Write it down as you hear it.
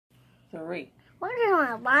3. What do you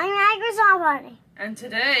want? Buy Microsoft Party. And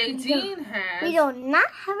today, Dean has... We do not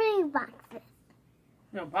have any boxes.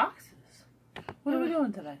 No boxes? What are we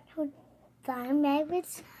doing today? Blind bag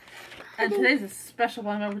with... And today's a special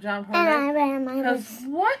blind bag with John And I Party. ran my Because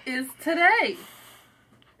what is today?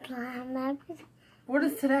 blind bag with What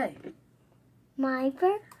is today? my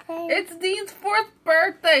birthday. It's Dean's 4th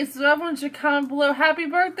birthday, so everyone should comment below. Happy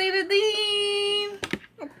birthday to Dean!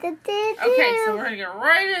 Okay, so we're going to get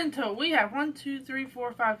right into it. We have 1, 2, 3,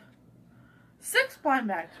 4, 5, 6 blind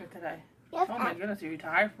bags for today. Yes, Oh my goodness, are you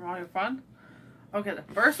tired from all your fun? Okay, the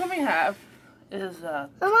first one we have is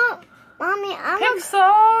Mommy,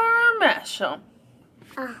 Pixar Mashup.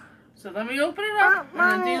 Uh, So let me open it up. and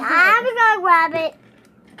then Mommy, Dean's I gonna have to go grab it.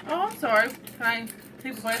 Oh, I'm sorry. Can I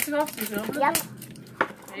take the plastic off so you can open Yep. it?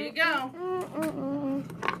 There you go.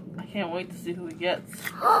 I can't wait to see who he gets.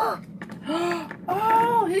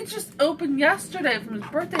 Oh, he just opened yesterday from his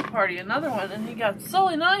birthday party another one, and he got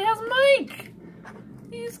Sully. Now he has Mike.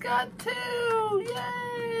 He's got 2.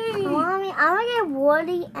 Yay! Mommy, I want to get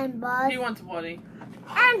Woody and Buzz. He wants Woody.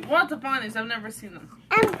 And We'll have to find these. I've never seen them.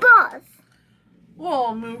 Buzz.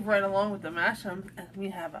 We'll move right along with the mashup, and we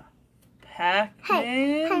have a Pac-Man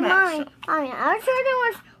Hey, mashup. Mommy, I was sure there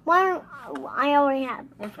was one I already have.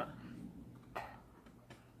 Which one?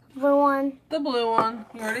 The one, The blue one.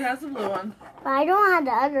 He already has the blue one. but I don't have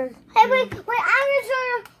the others. Hey, wait, I'm gonna show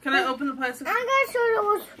you. Can I open the plastic? I'm gonna show you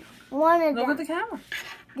which one of Look them. at the camera.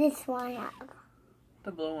 This one I have.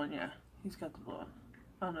 The blue one, yeah. He's got the blue one.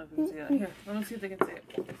 I don't know if you can see that. Here, let me see if they can see it.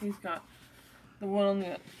 He's got the one on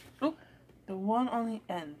the... Oh, the one on the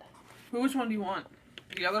end. Which one do you want?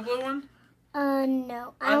 The other blue one?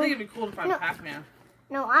 No. I think it'd be cool to find no. Pac-Man.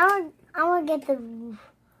 No, I want to get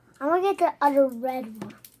the other red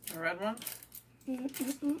one. The red one?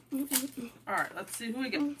 Alright, let's see who we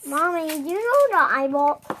get. Mommy, do you know the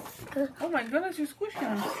eyeball? Oh my goodness, you're squishing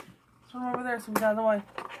him. Let's run over there so we get out of the way.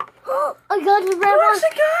 I got the red Oh, one. she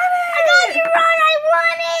got it! I got you right. I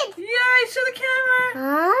want it. Yay, show the camera.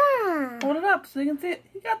 Ah. Hold it up so you can see it.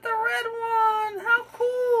 You got the red one. How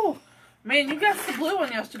cool. Man, you got the blue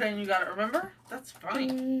one yesterday and you got it, remember? That's funny.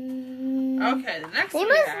 Okay, the next They one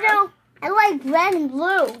must know I like red and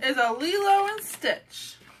blue. is a Lilo and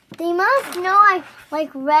Stitch. They must know I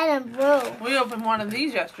like red and blue. We opened one of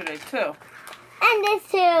these yesterday, too. And this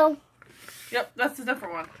too. Yep, that's a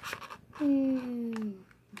different one. Hmm.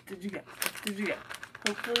 Did you get? Did you get?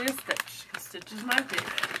 Hopefully a Stitch. 'Cause Stitch is my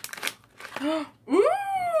favorite. Ooh!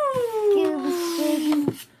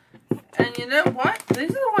 And you know what?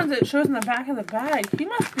 These are the ones that it shows in the back of the bag. He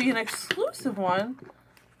must be an exclusive one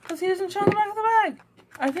because he doesn't show in the back of the bag.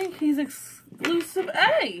 I think he's exclusive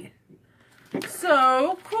A.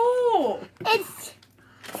 So cool. It's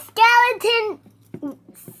skeleton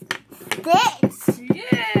Stitch.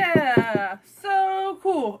 Yeah. So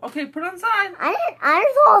cool. Okay, put it on the side.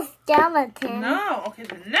 I saw skeleton. No. Okay,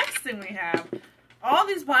 the next thing we have, all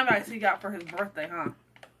these blind bags he got for his birthday, huh?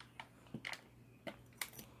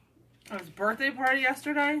 His birthday party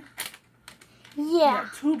yesterday. He Yeah.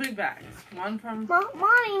 got 2 big bags. One from...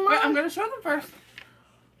 Mommy. Wait, I'm going to show them first.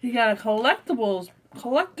 He got a collector's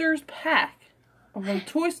pack of a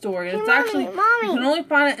Toy Story. Hey, It's Mommy, actually, Mommy. you can only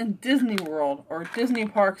find it in Disney World or Disney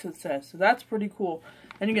Parks, it says. So that's pretty cool.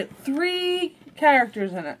 And you get 3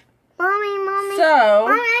 characters in it. Mommy. So,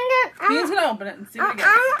 Mommy, he's going to open it and see what he gets.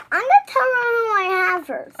 I'm gonna tell them who I have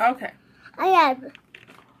first. Okay. I have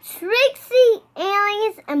Trixie,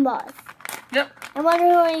 Alias, and Buzz. Yep. I wonder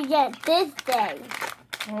who we get this day.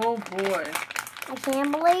 Oh, boy. I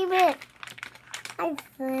can't believe it. I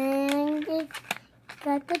think it's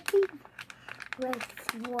got the teeth with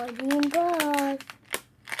Woody and Buzz.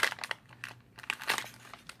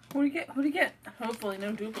 What do you get? Who do you get? Hopefully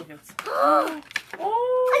no duplicates. I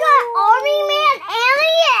Oh! got Army Man,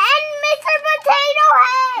 Alien, and Mr. Potato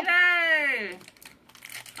Head. Yay!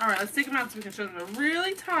 Alright, let's take them out so we can show them. They're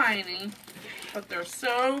really tiny, but they're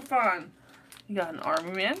so fun. You got an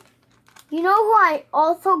Army Man. You know who I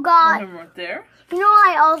also got? Him right there. You know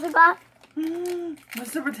who I also got?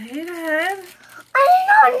 Mr. Potato Head. I did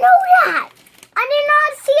not know that. I did not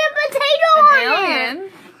see a potato An on it.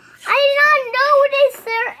 alien. I did not notice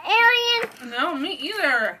their alien. No, me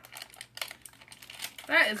either.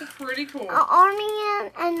 That is pretty cool. Army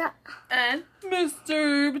and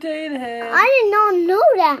Mr. Potato Head. I did not know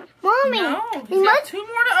that. Mommy, No, they he's got must 2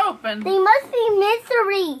 more to open. they must be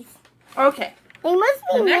mysteries. Okay. They must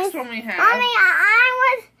be The next one we have. Mommy,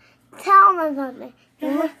 I was telling them something.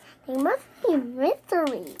 They must be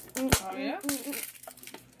mysteries. Oh, yeah?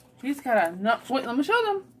 He's got a num. Wait, let me show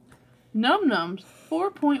them. Num Nums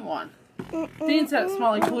 4.1. Dean said it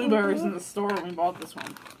smelled like blueberries in the store when we bought this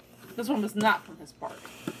one. This one was not from his park.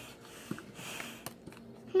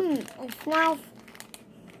 It smells.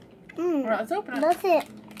 Alright, let's open it. Does it?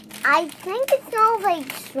 I think it smells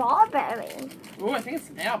like strawberry. Ooh, I think it's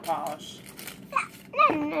nail polish.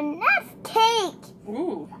 That's cake.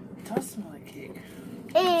 Ooh, it does smell like cake.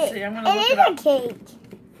 It See, I'm gonna look is it up. a cake.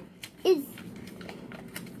 It's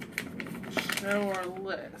Show our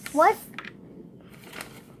list. what?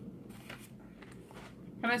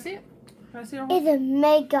 Can I see it? Can I see it? It's a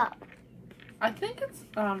makeup. I think it's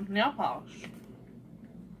nail polish.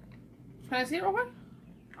 Can I see it real quick?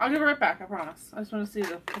 I'll give it right back, I promise. I just want to see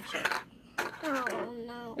the picture. Oh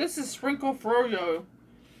no. This is Sprinkle Froyo.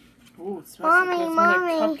 Ooh, it smells, Mommy, it smells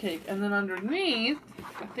Mommy. like cupcake. And then underneath,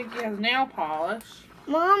 I think he has nail polish.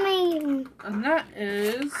 Mommy. And that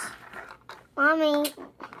is Mommy.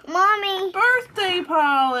 birthday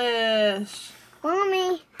polish.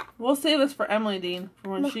 Mommy. We'll save this for Emily Dean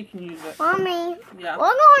for when she can use it. Mommy. Yeah.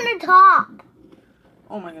 Look on the top.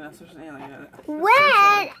 Oh my goodness, there's an alien in it.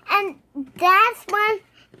 When and that's when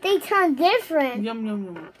they turn different. Yum, yum,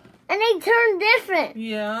 yum. And they turn different.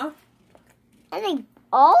 Yeah. And they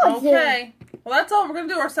all do. Okay. Well, that's all. We're going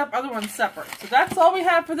to do our other ones separate. So that's all we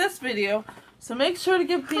have for this video. So make sure to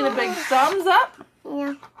give Dean a big thumbs up.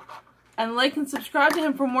 Yeah. And like and subscribe to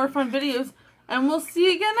him for more fun videos. And we'll see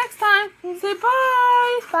you again next time. Say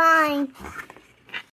bye. Fine.